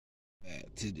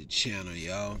back to the channel,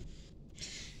 y'all.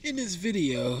 In this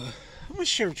video, I'm gonna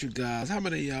share with you guys how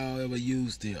many of y'all ever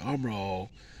used the armorall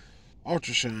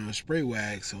ultra shine spray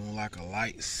wax on like a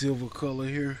light silver color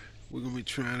here. We're gonna be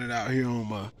trying it out here on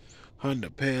my Honda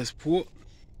Passport,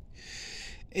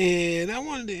 and I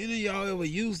wondered if any of y'all ever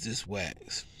used this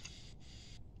wax.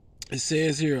 It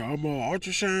says here armorall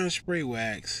ultra shine spray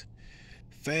wax,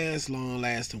 fast long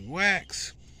lasting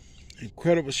wax,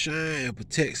 incredible shine and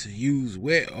protection, use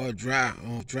wet or dry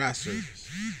on dry surface.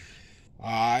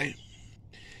 Alright,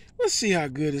 let's see how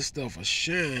good this stuff will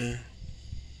shine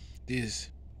this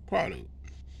product.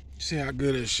 See how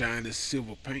good it shine this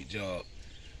silver paint job.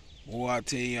 Boy, I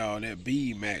tell y'all, that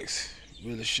bead max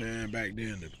really shine back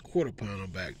there in the quarter panel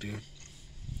back there.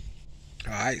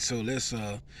 Alright, so let's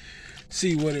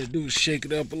see what it do. Shake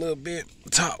it up a little bit.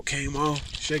 Top came off.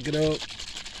 Shake it up.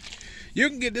 You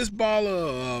can get this ball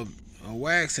of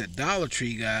wax at Dollar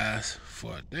Tree, guys,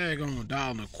 for a daggone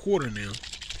 $1.25 now.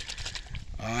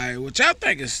 Alright, which I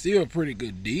think is still a pretty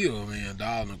good deal, man.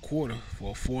 $1.25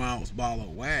 for a 4-ounce bottle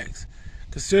of wax.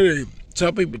 Considering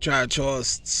some people try to charge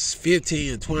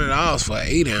 $15 and $20 for an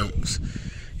 8-ounce.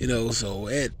 You know, so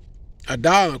at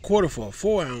 $1.25 for a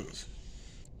 4-ounce,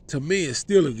 to me, it's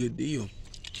still a good deal.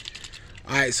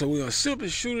 Alright, so we're gonna simply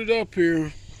shoot it up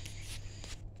here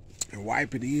and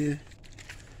wipe it in.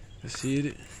 Let's see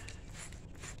it.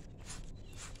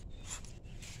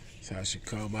 That's how it should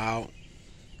come out.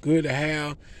 Good to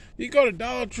have. You go to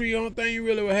Dollar Tree, only thing you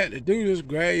really would have to do is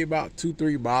grab you about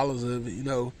 2-3 bottles of it, you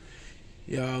know.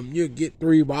 You'll get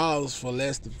 3 bottles for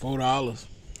less than $4.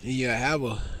 And you have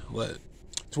a,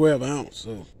 12 ounce,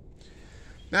 so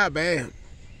not bad.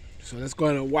 So let's go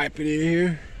ahead and wipe it in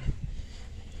here.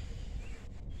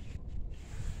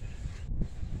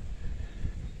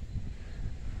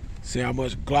 See how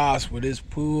much gloss will this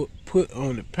put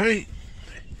on the paint.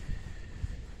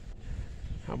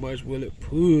 How much will it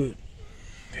put?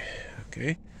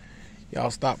 Okay.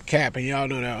 Y'all stop capping. Y'all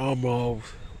know that armorall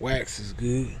wax is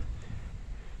good.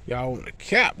 Y'all want to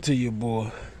cap to your boy.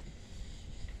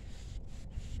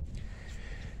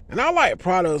 And I like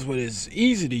products where it's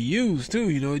easy to use too.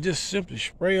 You know, just simply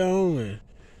spray on and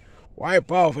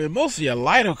wipe off. And most of your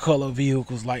lighter color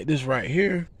vehicles like this right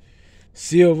here,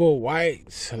 silver,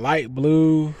 white, light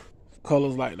blue,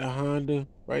 colors like the Honda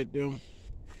right there.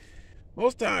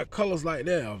 Most time colors like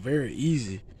that are very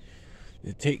easy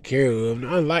to take care of.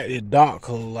 Unlike the dark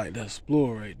color like the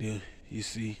Explorer right there. You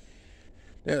see,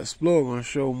 that Explorer gonna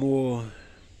show more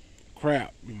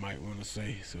crap, you might want to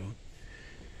say. So,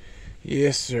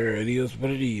 yes sir, it is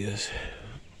what it is.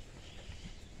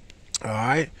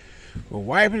 Alright, we're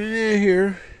wiping it in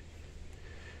here.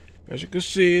 As you can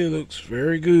see, it looks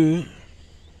very good.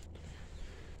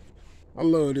 I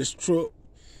love this truck,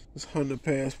 this Honda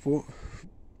Passport.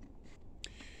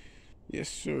 Yes,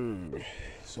 sir.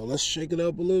 So let's shake it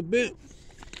up a little bit.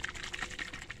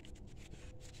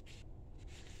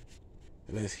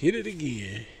 Let's hit it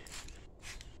again.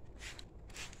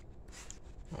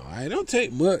 Alright, don't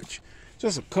take much.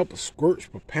 Just a couple squirts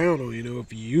per pound on, you know,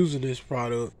 if you're using this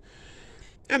product.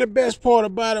 And the best part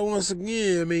about it, once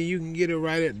again, I mean, you can get it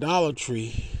right at Dollar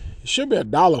Tree. It should be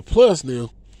 $1 plus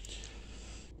now.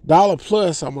 $1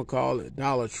 plus, I'm going to call it,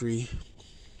 Dollar Tree.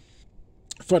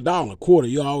 For $1.25,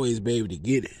 you always be able to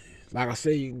get it. Like I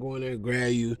say, you can go in there and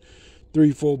grab you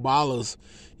 3-4 bottles.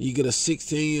 You get a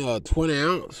 16 or 20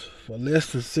 ounce for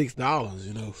less than $6,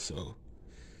 you know. So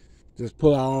just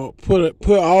put all of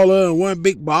it in one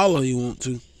big bottle if you want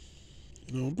to.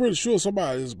 You know, I'm pretty sure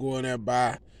somebody is going there and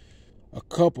buy a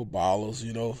couple bottles,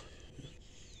 you know.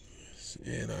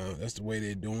 And that's the way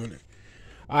they're doing it.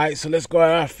 Alright, so let's go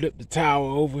ahead and flip the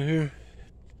towel over here.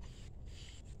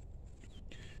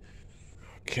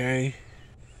 Okay.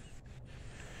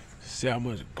 See how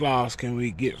much gloss can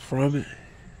we get from it.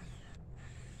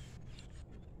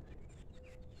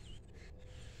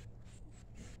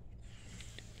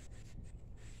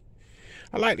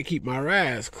 I like to keep my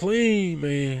rides clean,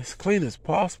 man. As clean as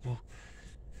possible.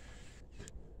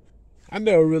 I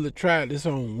never really tried this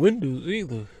on windows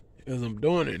either, as I'm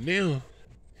doing it now.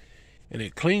 And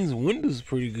it cleans windows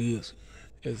pretty good.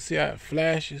 You see how it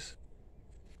flashes?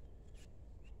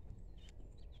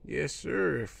 Yes,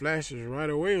 sir. It flashes right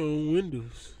away on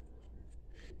windows.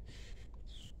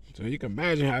 So you can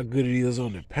imagine how good it is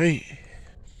on the paint.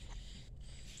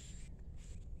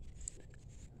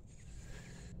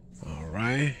 All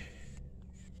right.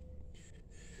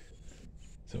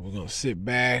 So we're going to sit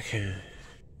back and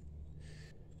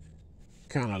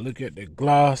kind of look at the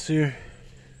gloss here.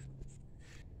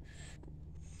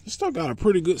 It still got a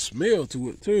pretty good smell to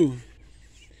it too.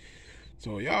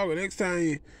 So y'all, next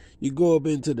time you go up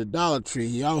into the Dollar Tree,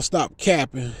 y'all stop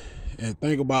capping and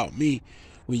think about me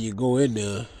when you go in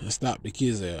there and stop the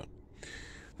kids out.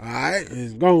 Alright,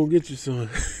 and go and get you some.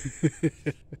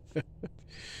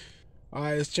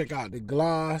 Alright, let's check out the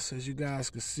gloss. As you guys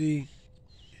can see,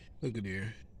 look at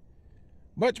there.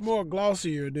 Much more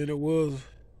glossier than it was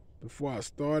before I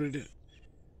started it.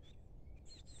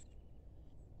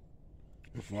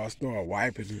 Before I started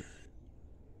wiping it.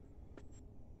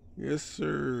 Yes,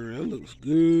 sir. That looks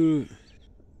good.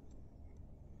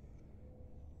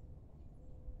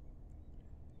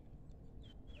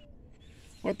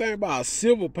 One thing about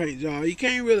silver paint, y'all, you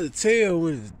can't really tell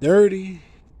when it's dirty.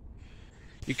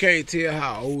 You can't tell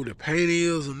how old the paint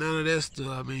is or none of that stuff.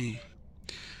 I mean,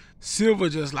 silver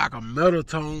just like a metal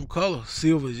tone color.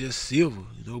 Silver is just silver.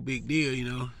 No big deal, you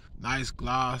know. Nice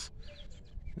gloss,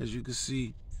 as you can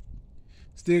see.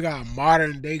 Still got a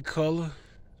modern day color.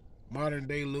 Modern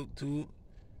day look to it.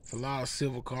 It's a lot of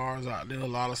silver cars out there. A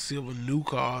lot of silver new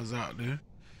cars out there.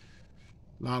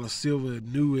 A lot of silver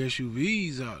new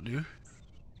SUVs out there.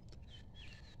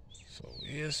 So,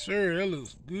 yes, sir. That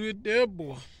looks good there,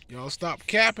 boy. Y'all stop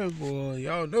capping, boy.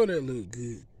 Y'all know that look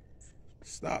good.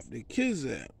 Stop the kids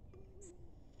out.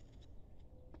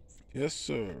 Yes,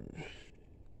 sir.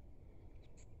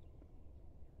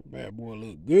 Bad boy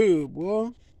look good, boy.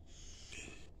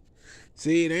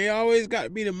 See, they always got to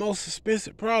be the most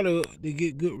expensive product to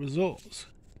get good results.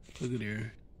 Look at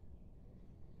there.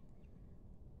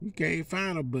 You can't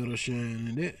find a better shine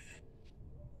than that.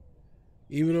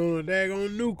 Even on a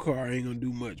daggone new car, ain't gonna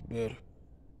do much better.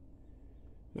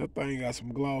 That thing got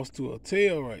some gloss to a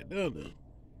tail right there now.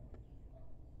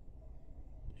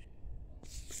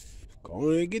 Go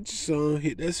on and get you some.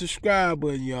 Hit that subscribe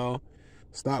button, y'all.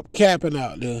 Stop capping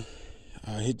out there.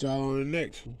 I'll hit y'all on the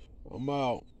next one. I'm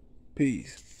out.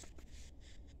 Peace.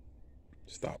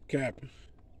 Stop capping.